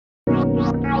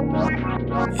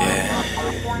Yeah,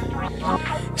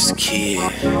 it's a kid.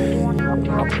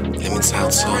 Let me talk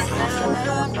to her.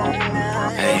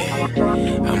 Hey,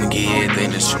 I'ma give you everything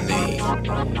that you need. I'ma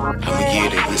give you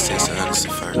that good sense of honesty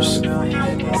first.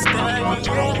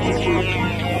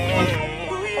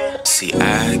 See,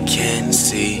 I can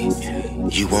see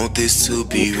you want this to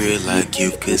be real. I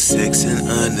give good sex and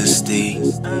honesty,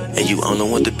 and you only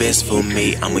want the best for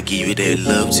me. I'ma give you that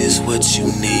love, just what you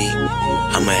need.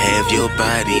 I'ma have your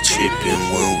body tripping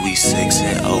when we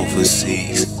sexin'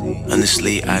 overseas.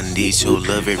 Honestly, I need your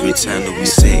love every time that we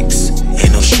sex.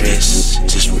 Ain't no stress,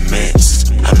 just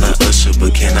romance. I'm not Usher,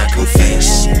 but can I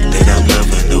confess that I'm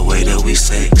loving the way that we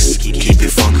sex? Keep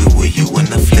it funky with you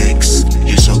when I flex.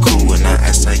 You so cool when I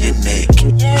ice on your neck.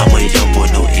 I'm a young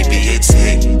boy, no EBA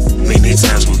tech. Many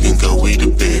times we can go, we the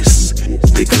best.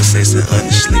 The good sex and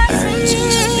honestly, I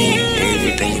just need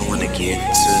everything you wanna give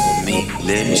to me.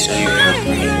 Let me show you how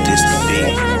real this can be.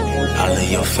 All in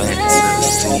your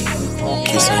fantasy.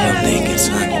 Kiss on your neck and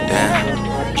turn you down.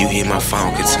 You hear my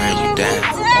phone can turn you down.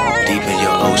 Deep in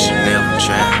your ocean, never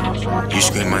drown. You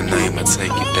scream my name, I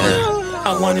take you down.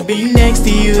 I wanna be next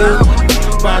to you.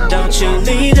 Why don't you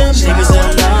leave them niggas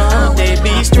alone? They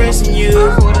be stressing you.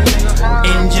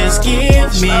 And just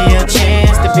give me a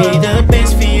chance to be the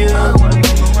best for you.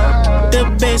 The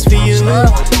best for you.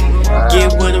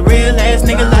 Get with a real ass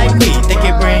nigga like me. They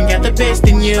can bring out the best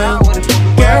in you.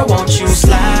 Girl, won't you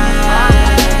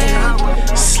slide?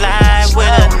 Slide with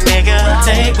a nigga.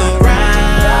 Take a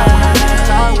ride.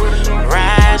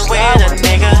 Ride with a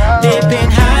nigga.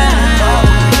 Dippin' high.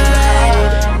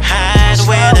 Hide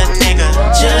with a nigga.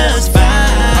 Just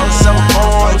vibe. I'm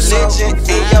so legend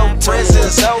in your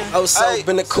presence. So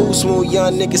been a cool, smooth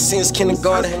young nigga since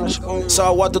kindergarten. So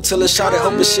I walked up till a shot,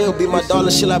 hope that she'll be my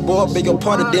darling. She like, boy, beg your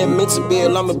party, didn't mean to be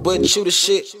alarming, but you the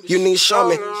shit, you need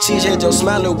charming. Cheese had your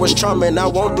smiling was charming, I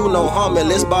won't do no harming.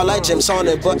 Let's ball like James on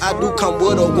it, but I do come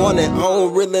with a warning. I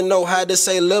don't really know how to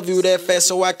say love you that fast,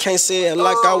 so I can't say it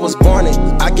like I was born it.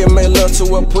 I can make love to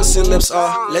what pussy lips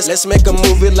are. Let's make a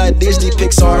movie like Disney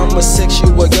Pixar. I'ma sex you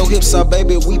where your hips are,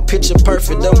 baby, we picture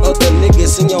perfect. Them other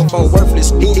niggas in your phone worthless.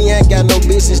 He ain't got no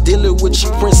business dealing with you,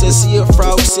 princess. He a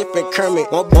frog sipping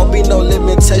Kermit. Won't be no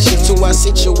limitations to our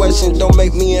situation. Don't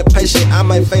make me impatient, I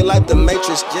might fade like the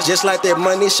Matrix. Just like that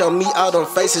money, show me all them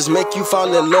faces. Make you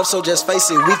fall in love, so just face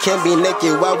it. We can't be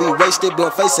naked while we wasted,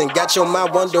 blunt facing. Got your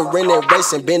mind wondering and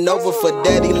racing. Been over for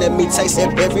daddy, let me taste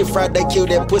it. Every Friday, kill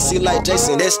that pussy like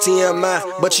Jason. That's TMI,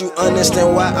 but you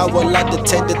understand why I would like to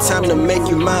take the time to make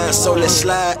you mine. So let's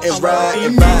slide and ride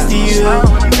and ride.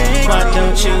 Why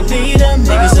don't you leave them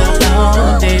niggas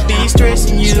alone? They be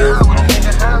stressing you.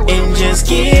 And just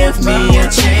give me a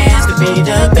chance to be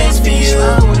the best for you.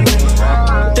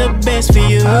 The best for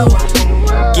you.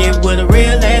 Get with a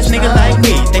real ass nigga like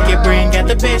me. They can bring out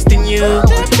the best in you. Girl,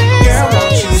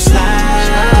 won't you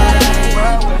slide?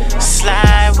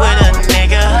 Slide with a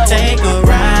nigga. Take a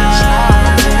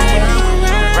ride.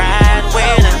 Ride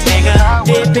with a nigga.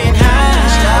 Dippin' high.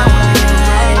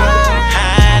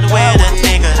 Hide with a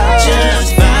nigga.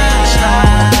 Just vibe.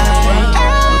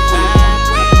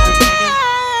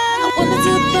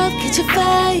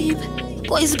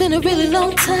 Boy, it's been a really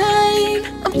long time.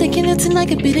 I'm thinking that tonight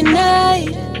could be the night.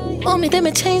 Want me, that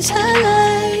may change her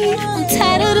life. I'm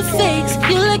tired of the fakes.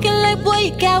 You looking like, boy,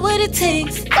 you got what it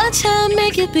takes. Watch how I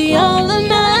make it be all of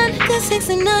mine. Good sex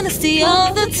and honesty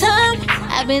all the time.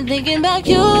 I've been thinking about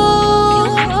you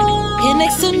here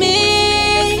next to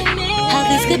me. How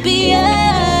this could be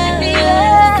us,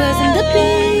 birds and the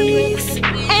bees.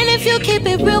 And if you keep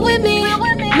it real with me,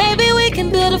 maybe we can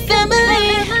build a family.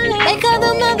 Make all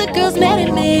them other girls mad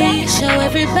at me. Show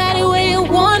everybody where you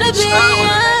wanna be. I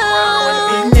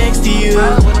wanna be next to you.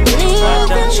 Why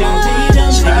don't you leave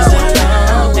them niggas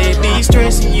alone? They be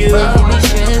stressing you.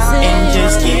 And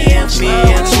just give me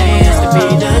a chance to be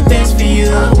the best for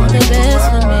you.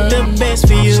 The best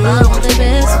for you.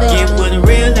 Get with a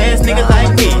real ass nigga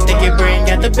like me. They can bring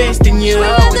out the best in you. Girl,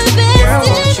 won't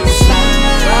you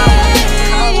slide?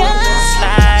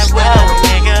 Slide with a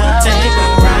nigga. Take a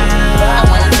ride.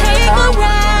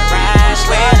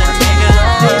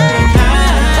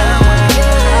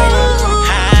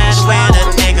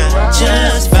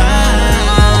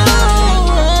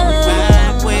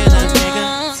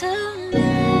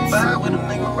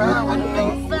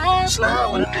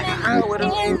 Slide with a nigga, high with a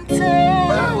nigga.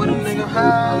 Ride with a nigga,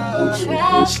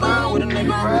 high. Slide with a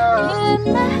nigga, ride.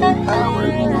 High with a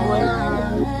nigga,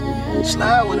 ride.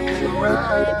 Slide with a nigga,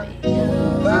 ride.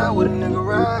 Ride with a nigga,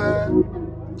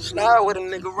 ride. Slide with a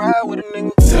nigga, ride with a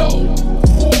nigga.